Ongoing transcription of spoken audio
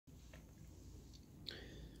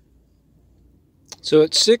So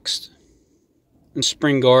at 6th and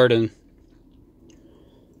Spring Garden,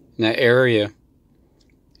 in that area,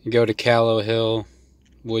 you go to Callow Hill,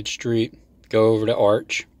 Wood Street, go over to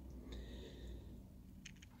Arch.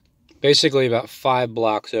 Basically about 5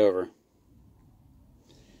 blocks over.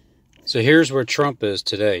 So here's where Trump is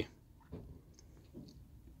today.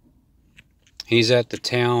 He's at the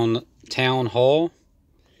town hall.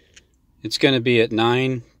 It's going to be at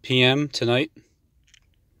 9 p.m. tonight.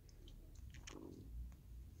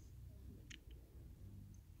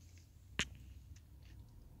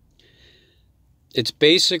 It's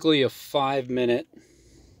basically a 5-minute.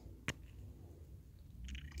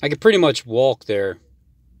 I could pretty much walk there.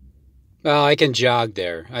 Well, I can jog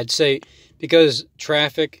there. I'd say because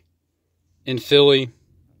traffic in Philly,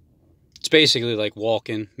 it's basically like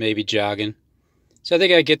walking, maybe jogging. So I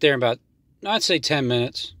think I get there in about, I'd say 10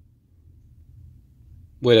 minutes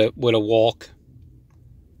with a walk.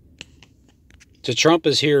 So Trump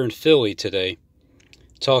is here in Philly today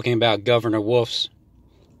talking about Governor Wolf's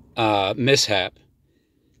mishap.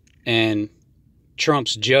 And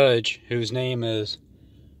Trump's judge, whose name is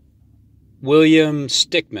William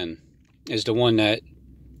Stickman, is the one that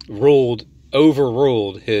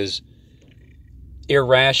overruled his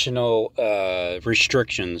irrational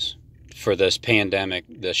restrictions for this pandemic,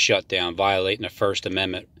 the shutdown, violating the First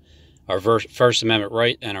Amendment, our First Amendment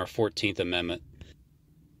right, and our 14th Amendment.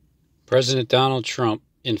 President Donald Trump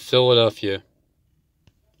in Philadelphia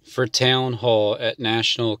for town hall at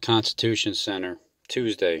National Constitution Center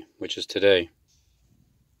Tuesday, which is today.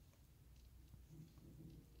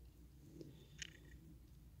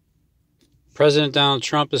 President Donald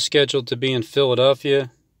Trump is scheduled to be in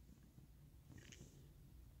Philadelphia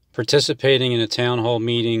participating in a town hall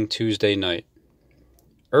meeting Tuesday night.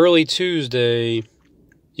 Early Tuesday,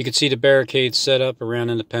 you could see the barricades set up around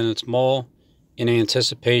Independence Mall in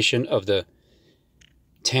anticipation of the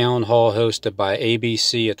town hall hosted by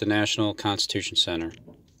ABC at the National Constitution Center.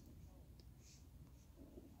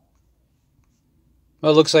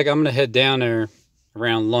 Well, it looks like I'm going to head down there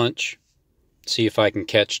around lunch, see if I can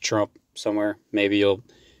catch Trump somewhere. Maybe you'll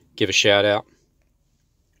give a shout out.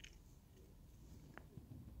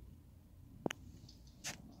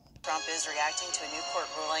 Trump is reacting to a new court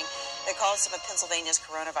ruling that calls some of Pennsylvania's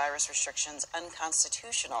coronavirus restrictions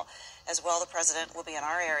unconstitutional. As well, the president will be in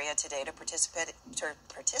our area today to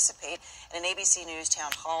participate in an ABC News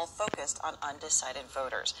town hall focused on undecided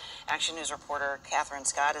voters. Action News reporter Catherine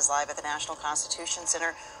Scott is live at the National Constitution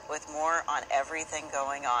Center with more on everything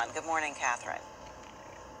going on. Good morning, Catherine.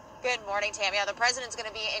 Good morning, Tammy. The president's going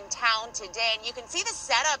to be in town today, and you can see the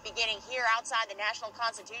setup beginning here outside the National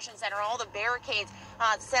Constitution Center. All the barricades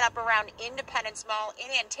set up around Independence Mall in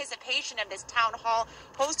anticipation of this town hall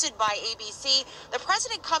hosted by ABC. The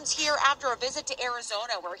president comes here after a visit to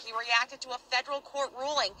Arizona, where he reacted to a federal court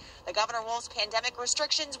ruling that Governor Wolf's pandemic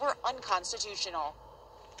restrictions were unconstitutional.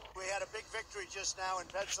 We had a big victory just now in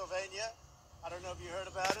Pennsylvania. I don't know if you heard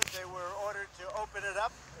about it. They were ordered to open it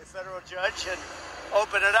up, a federal judge, and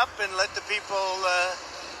open it up and let the people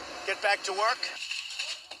get back to work.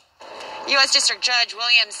 U.S. District Judge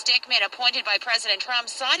William Stickman, appointed by President Trump,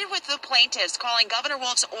 sided with the plaintiffs, calling Governor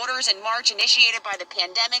Wolf's orders in March initiated by the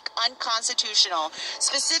pandemic unconstitutional,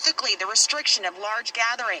 specifically the restriction of large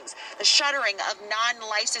gatherings, the shuttering of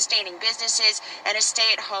non-life-sustaining businesses, and a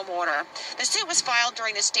stay-at-home order. The suit was filed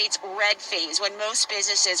during the state's red phase when most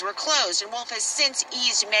businesses were closed, and Wolf has since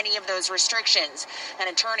eased many of those restrictions. An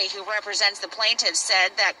attorney who represents the plaintiffs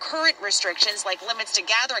said that current restrictions, like limits to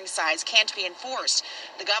gathering size, can't be enforced.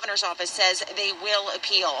 The governor's office says they will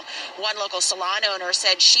appeal. One local salon owner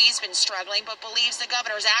said she's been struggling but believes the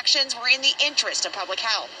governor's actions were in the interest of public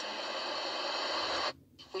health.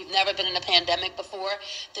 We've never been in a pandemic before.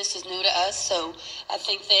 This is new to us, so I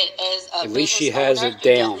think that as a At least she business has owner, it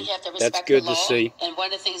down. you definitely have to respect That's good the law. to see. And one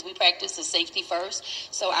of the things we practice is safety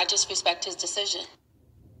first, so I just respect his decision.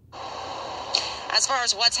 As far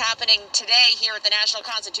as what's happening today here at the National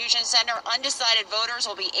Constitution Center, undecided voters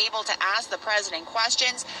will be able to ask the president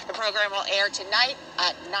questions. The program will air tonight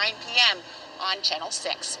at 9 p.m. on Channel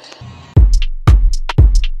 6.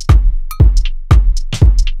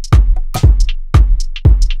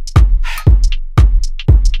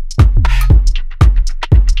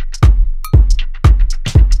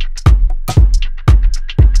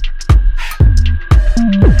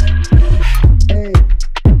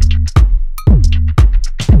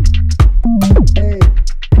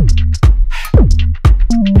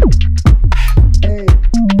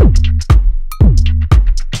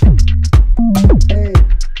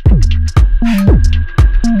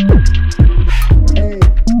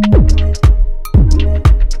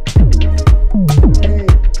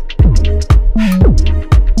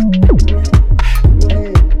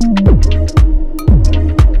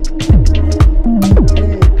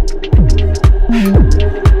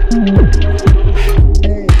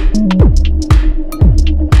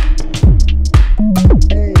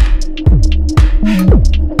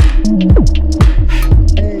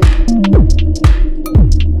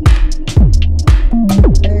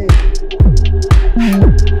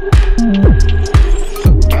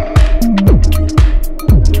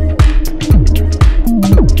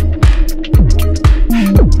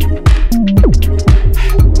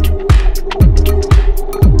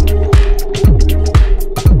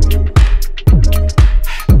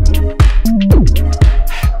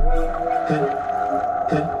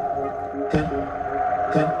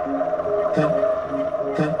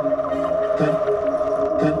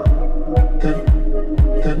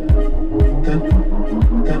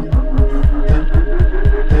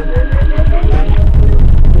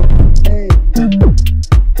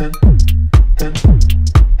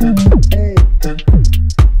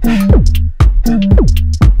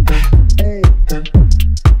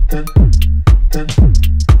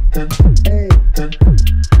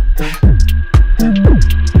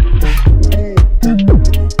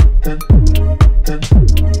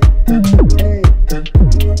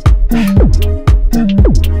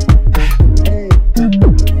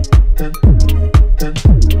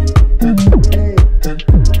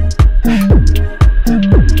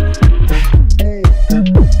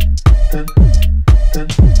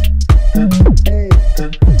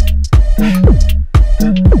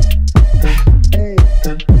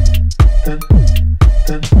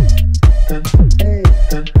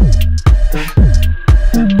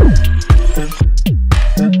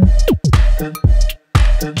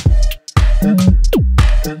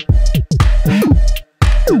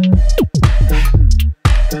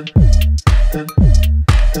 Amen.